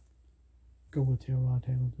 go with Tyrod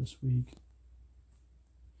Taylor this week.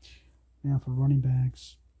 Now for running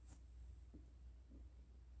backs,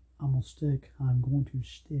 I'm going to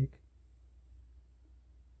stick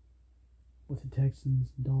with the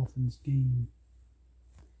Texans-Dolphins game.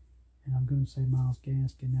 And I'm going to say Myles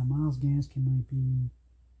Gaskin. Now, Myles Gaskin might be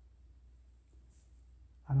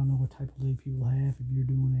I don't know what type of league people have. If you're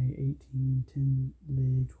doing a 18, 10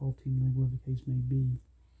 league, 12-team league, whatever the case may be,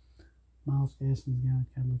 Myles Gaskin's the guy to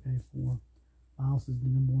kind of look out for. Myles is the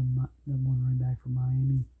number one running back for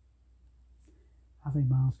Miami. I think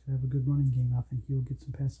Myles could have a good running game. I think he'll get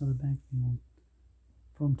some passes out of the backfield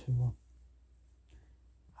from Tua.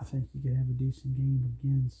 I think he could have a decent game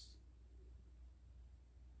against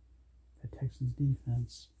the Texans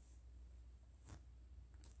defense.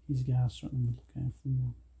 He's a guy I certainly would look out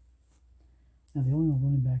for. Now, the only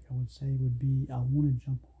running back I would say would be I want to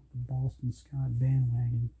jump on the Boston Scott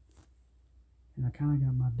bandwagon. And I kind of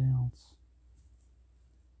got my doubts.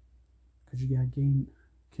 Because you got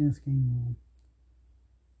Kenneth Gainwell.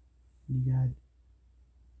 And you got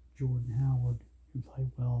Jordan Howard, who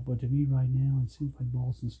played well. But to me right now, it seems like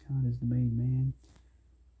Boston Scott is the main man.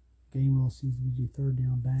 Gainwell seems to be the third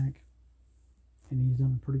down back. And he's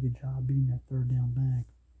done a pretty good job being that third down back.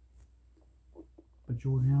 But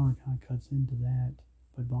Jordan Howard kind of cuts into that.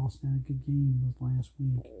 But Boston had a good game last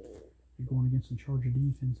week. You're going against the Charger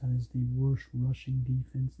defense that is the worst rushing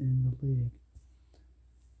defense in the league.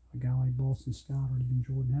 A guy like Boston Scott or even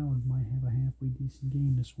Jordan Howard might have a halfway decent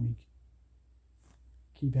game this week.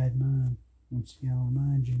 Keep that in mind when Seattle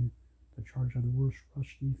reminds you the Chargers are the worst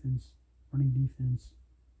running defense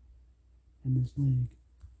in this league.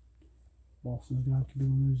 Boston's got to be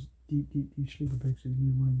one of those deep sleeper picks if you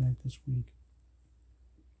need a running back this week.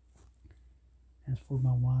 As for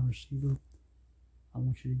my wide receiver, I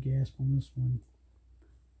want you to gasp on this one.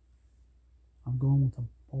 I'm going with a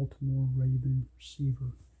Baltimore Raven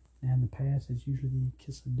receiver. Now in the past, it's usually the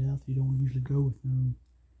kiss of death. You don't usually go with no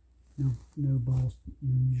balls. You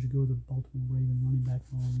don't usually go with a Baltimore Raven running back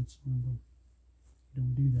along with some of them. You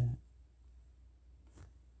don't do that.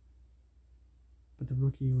 But the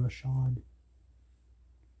rookie Rashad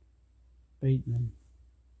Bateman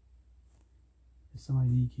is somebody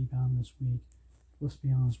you need to keep out this week. Let's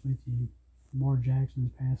be honest with you. Lamar Jackson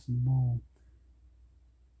is passing the ball.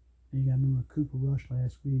 And you got to remember Cooper Rush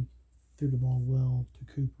last week threw the ball well to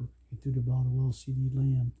Cooper. He threw the ball well to C.D.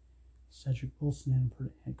 Lamb. Cedric Wilson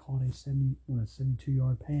had caught a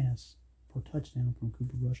 72-yard pass for a touchdown from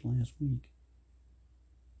Cooper Rush last week.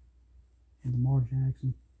 And Lamar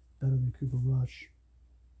Jackson better than Cooper Rush.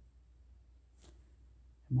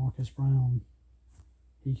 And Marcus Brown,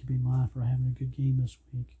 he could be in line for having a good game this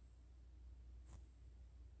week.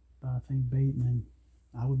 But I think Bateman,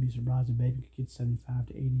 I would be surprised if Bateman could get 75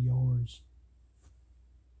 to 80 yards.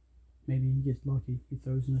 Maybe he gets lucky. He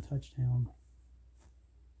throws in a touchdown.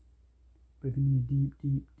 But if you need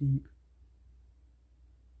a deep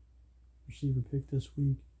receiver pick this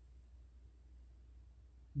week,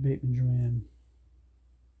 Bateman's your man.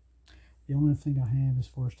 The only thing I have as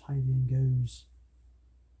far as tight end goes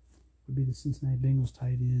would be the Cincinnati Bengals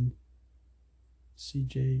tight end,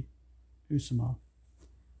 C.J. Uzomah.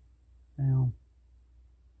 Now,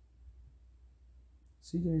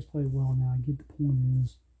 CJ's played well now. I get the point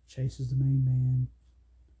is Chase is the main man.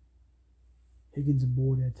 Higgins and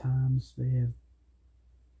Boyd at times, they have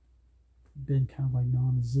been kind of like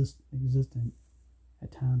non-existent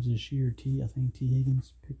at times this year. I think T.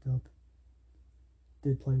 Higgins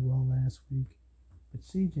did play well last week. But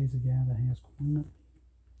CJ's a guy that has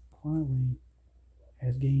quietly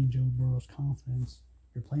has gained Joe Burrow's confidence.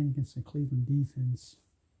 You're playing against the Cleveland defense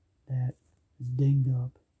that is dinged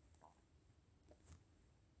up.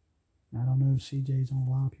 Now, I don't know if CJ's on a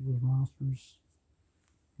lot of people's rosters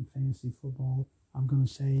in fantasy football. I'm going to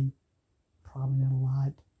say probably not a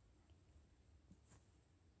lot.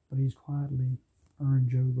 But he's quietly earned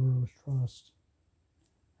Joe Burrow's trust.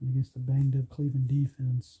 And against the banged up Cleveland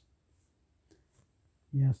defense,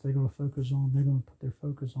 yes, they're going to put their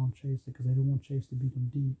focus on Chase because they don't want Chase to beat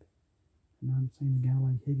them deep. And I'm saying a guy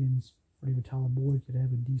like Higgins or even Tyler Boyd could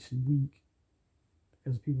have a decent week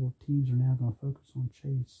because teams are now going to focus on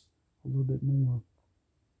Chase a little bit more.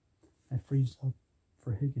 That frees up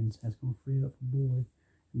for Higgins. That's going to free it up for Boyd.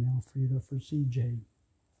 And now free it up for CJ.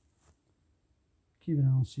 Keep an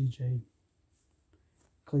eye on CJ.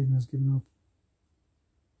 Cleveland has given up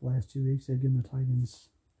the last 2 weeks. They've given the tight ends.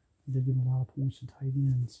 They've given a lot of points to tight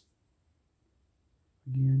ends.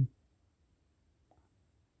 Again,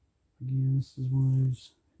 this is one of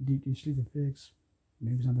those deep sleeper picks.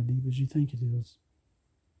 Maybe it's not as deep as you think it is.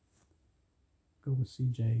 Go with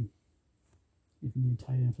CJ if you need a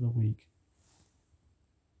tight end for the week.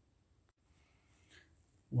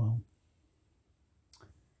 Well,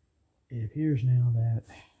 it appears now that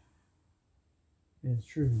it's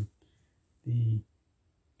true. The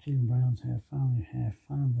Cleveland Browns have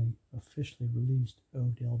finally officially released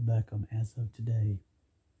Odell Beckham as of today.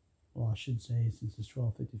 Well, I should say since it's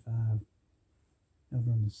 12:55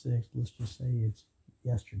 November the 6th. Let's just say it's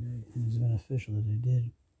yesterday, and it's been official that they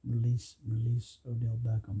did release Odell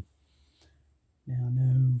Beckham. Now I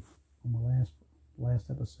know on my last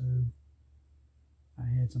episode I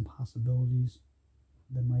had some possibilities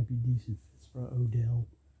that might be decent fits for Odell.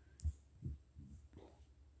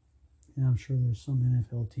 And I'm sure there's some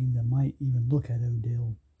NFL team that might even look at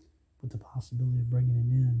Odell with the possibility of bringing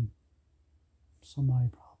him in. Somebody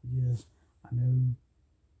probably is. I know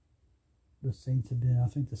the Saints have been, I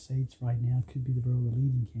think the Saints right now could be the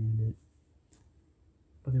leading candidate.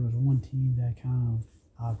 But there was one team that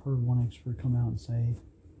I've heard one expert come out and say,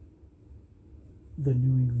 the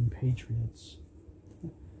New England Patriots.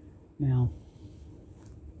 Now,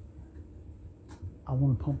 I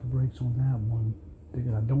want to pump the brakes on that one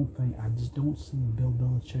because I just don't see Bill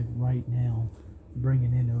Belichick right now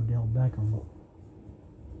bringing in Odell Beckham.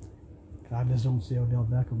 I just don't see Odell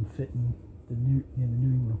Beckham fitting the New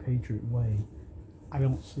England Patriot way. I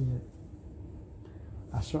don't see it.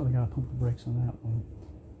 I certainly got to pump the brakes on that one.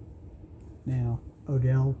 Now,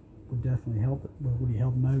 Odell would definitely help. Would he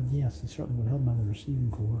help Mo? Yes, he certainly would help Mo the receiving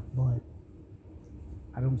corps, but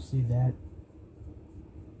I don't see that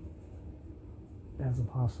as a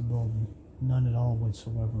possibility. None at all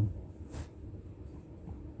whatsoever.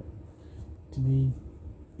 To me,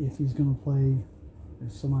 if he's going to play,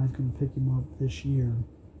 if somebody's going to pick him up this year,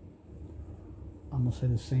 I'm going to say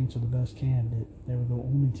the Saints are the best candidate. They were the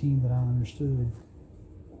only team that I understood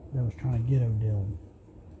that was trying to get Odell.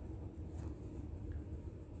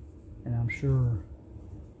 And I'm sure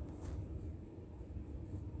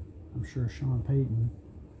Sean Payton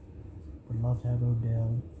would love to have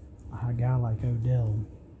Odell, a guy like Odell.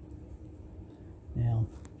 Now,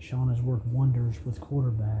 Sean has worked wonders with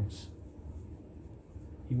quarterbacks.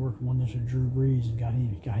 He worked wonders with Drew Brees and got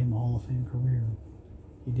him a Hall of Fame career.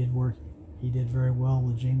 He did very well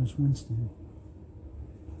with Jameis Winston.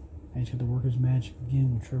 And he's got to work his magic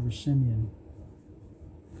again with Trevor Siemian.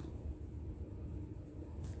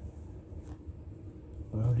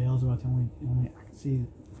 But Odell's about the only I can see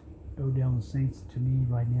Odell and the Saints to me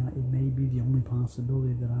right now. It may be the only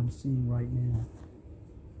possibility that I'm seeing right now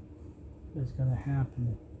that's going to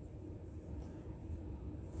happen.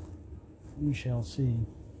 We shall see.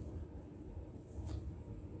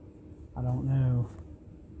 I don't know.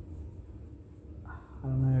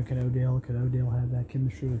 Could Odell have that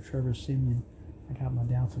chemistry with Trevor Siemian? I got my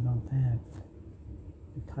doubts about that.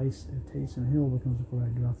 If Taysom Hill becomes a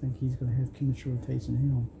quarterback, do I think he's going to have chemistry with Taysom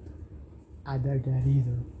Hill? I doubt that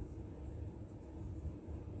either.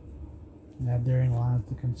 And that therein lies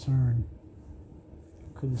the concern.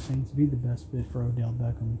 Could the Saints be the best fit for Odell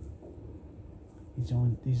Beckham? He's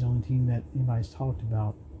the only team that anybody's talked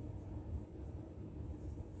about.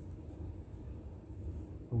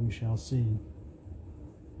 But we shall see.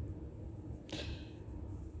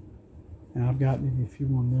 Now I've got maybe a few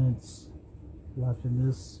more minutes left in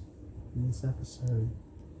this episode.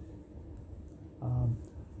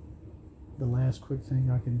 The last quick thing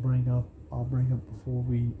I'll bring up before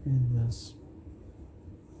we end this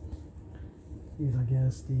is, I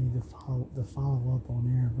guess, the follow up on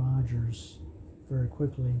Aaron Rodgers very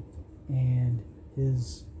quickly and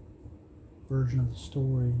his version of the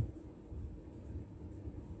story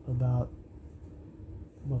about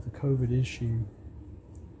the COVID issue.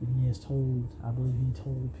 And I believe he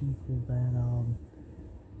told people that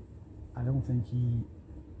I don't think he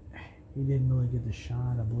didn't really get the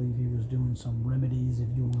shot. I believe he was doing some remedies, if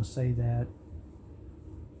you want to say that.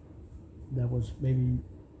 That was maybe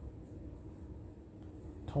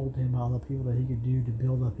told him by other people that he could do to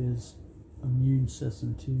build up his immune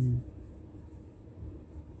system to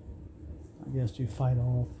fight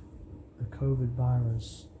off the COVID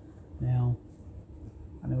virus. Now,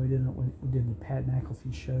 I know we did the Pat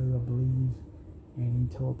McAfee show, I believe, and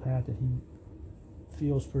he told Pat that he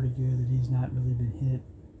feels pretty good, that he's not really been hit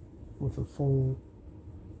with a full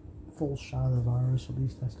shot of the virus. At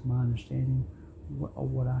least that's to my understanding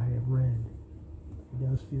of what I have read.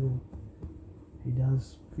 He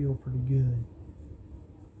does feel pretty good.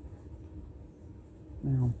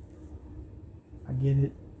 Now, I get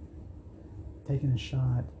it. Taking a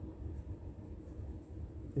shot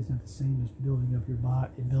is not the same as building up your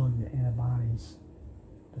body, building the antibodies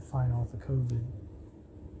to fight off the COVID.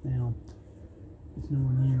 Now, it's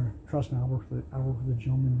nowhere near. Trust me, I worked with a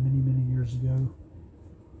gentleman many years ago,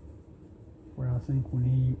 where I think when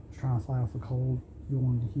he was trying to fight off the cold,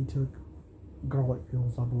 he took garlic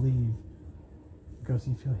pills, I believe, because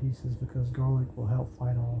he says because garlic will help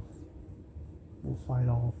fight off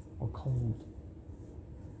a cold.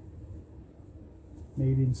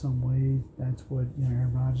 Maybe in some way that's what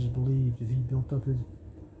Aaron Rodgers believed. If he built up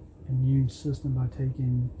immune system by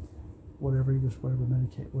taking whatever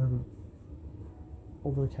medicate, whatever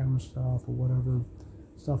over-the-counter stuff or whatever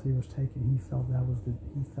stuff he was taking. He felt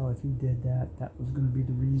he felt if he did that, that was going to be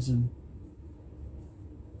the reason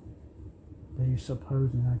that he's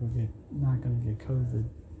supposedly not going to get COVID.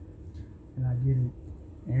 And I get it.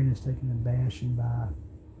 Aaron is taking the bashing by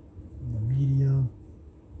the media.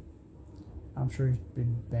 I'm sure he's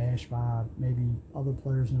been bashed by maybe other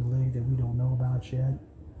players in the league that we don't know about yet.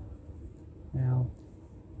 Now,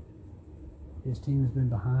 his team has been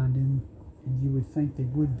behind him, and you would think they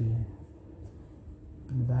would be.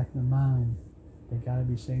 In the back of their mind, they got to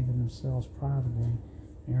be saying to themselves privately,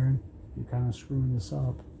 Aaron, you're kind of screwing this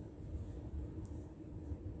up.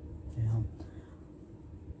 Now,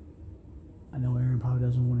 I know Aaron probably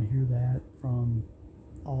doesn't want to hear that from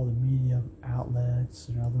all the media outlets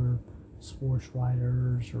and other sports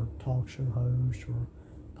writers or talk show hosts or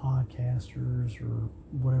podcasters or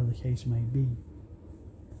whatever the case may be.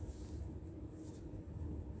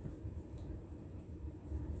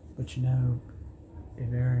 But I know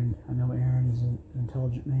Aaron is an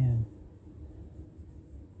intelligent man.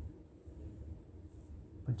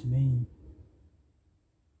 But to me,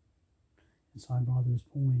 and so I brought this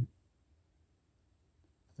point,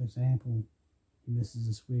 for example, he misses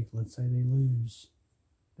this week. Let's say they lose.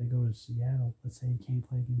 They go to Seattle. Let's say he can't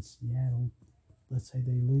play against Seattle. Let's say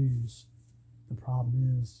they lose. The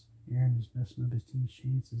problem is Aaron is messing up his team's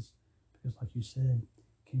chances because, like you said,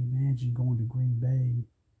 can you imagine going to Green Bay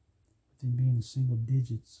with them being in single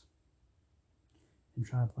digits and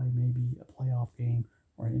try to play maybe a playoff game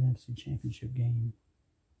or an NFC championship game?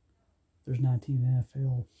 There's not a team in the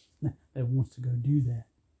NFL that wants to go do that.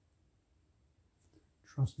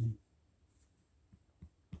 Trust me.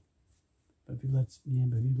 But if you let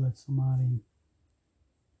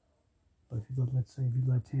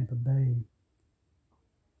Tampa Bay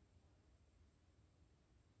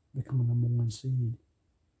become a number one seed,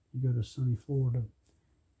 you go to sunny Florida.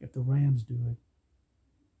 If the Rams do it,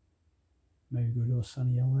 maybe go to a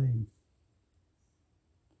sunny LA.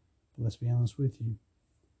 But let's be honest with you.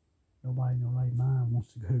 Nobody in their right mind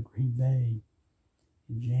wants to go to Green Bay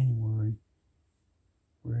in January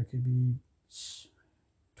where it could be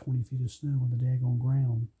 20 feet of snow on the daggone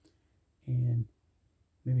ground and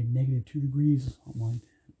maybe -2 degrees or something like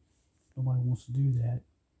that. Nobody wants to do that.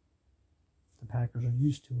 The Packers are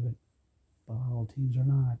used to it, but all teams are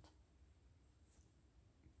not.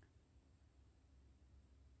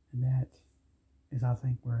 And that is, I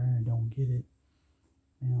think, where Aaron don't get it.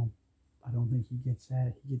 Now, I don't think he gets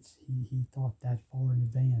that. He thought that far in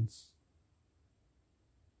advance.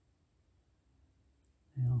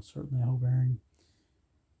 Now, certainly I hope Aaron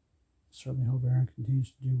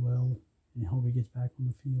continues to do well, and I hope he gets back on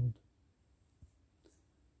the field.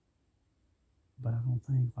 But I don't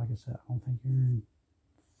think, like I said, I don't think Aaron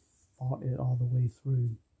fought it all the way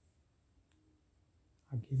through.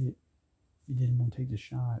 I get it. He didn't want to take the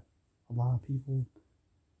shot. A lot of people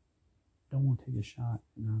don't want to take a shot,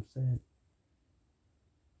 and I've said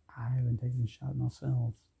I haven't taken a shot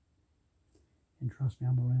myself. And trust me,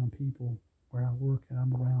 I'm around people where I work, and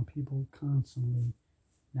I'm around people constantly,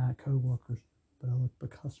 not co-workers, but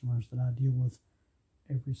customers that I deal with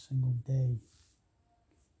every single day.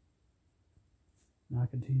 And I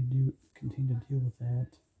continue to deal with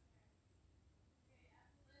that.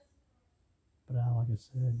 But like I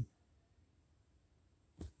said,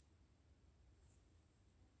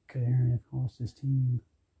 could Aaron have cost his team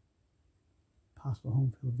possible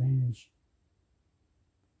home field advantage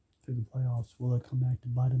through the playoffs? Will it come back to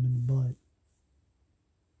bite him in the butt?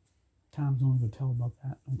 Time's only going to tell about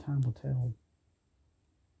that, and time will tell.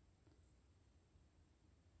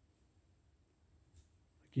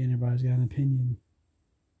 Again, everybody's got an opinion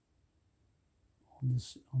on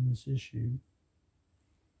this issue.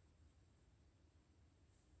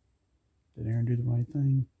 Did Aaron do the right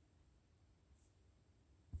thing?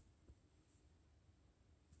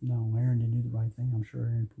 No, Aaron didn't do the right thing. I'm sure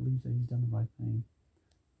Aaron believes that he's done the right thing,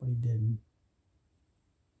 but he didn't.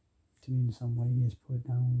 To me, in some way, he has put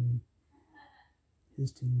not only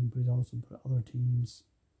his team, but he's also put other teams,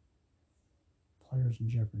 players in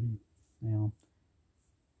jeopardy. Now,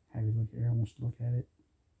 Aaron wants to look at it.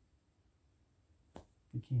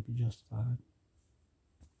 It can't be justified.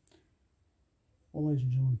 Well, ladies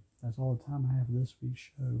and gentlemen, that's all the time I have for this week's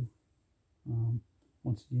show.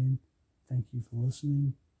 Once again, thank you for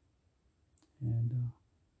listening, and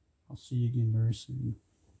I'll see you again very soon.